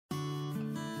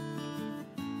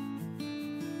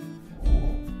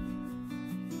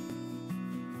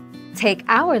Take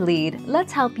our lead,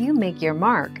 let's help you make your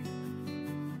mark.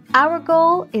 Our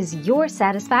goal is your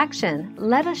satisfaction.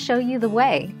 Let us show you the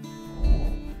way.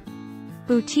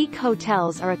 Boutique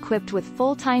hotels are equipped with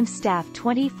full-time staff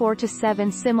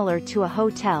 24/7, similar to a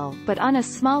hotel, but on a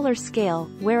smaller scale,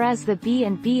 whereas the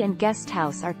B&B and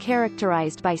guesthouse are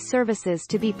characterized by services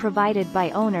to be provided by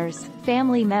owners,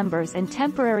 family members and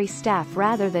temporary staff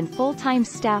rather than full-time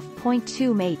staff.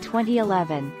 2 May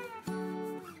 2011.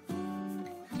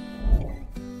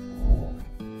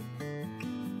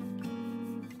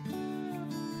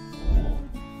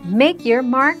 Make your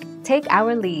mark, take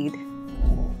our lead.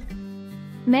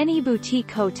 Many boutique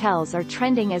hotels are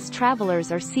trending as travelers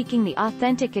are seeking the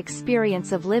authentic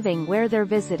experience of living where they're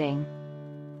visiting.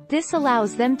 This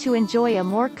allows them to enjoy a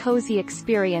more cozy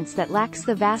experience that lacks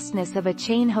the vastness of a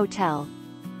chain hotel.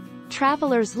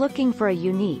 Travelers looking for a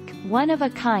unique,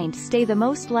 one-of-a-kind stay the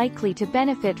most likely to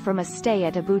benefit from a stay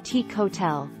at a boutique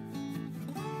hotel.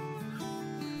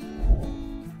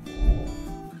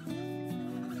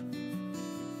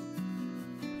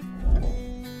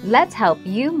 Let's help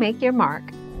you make your mark.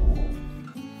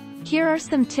 Here are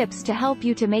some tips to help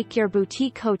you to make your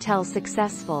boutique hotel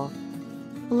successful.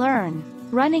 Learn.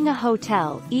 Running a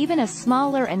hotel, even a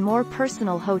smaller and more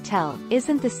personal hotel,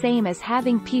 isn't the same as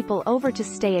having people over to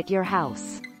stay at your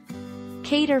house.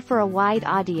 Cater for a wide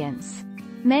audience.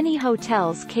 Many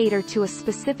hotels cater to a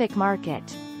specific market.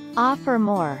 Offer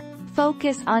more.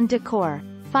 Focus on decor.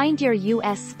 Find your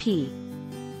USP.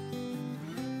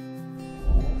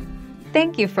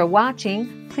 Thank you for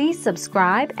watching. Please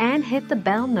subscribe and hit the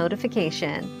bell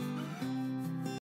notification.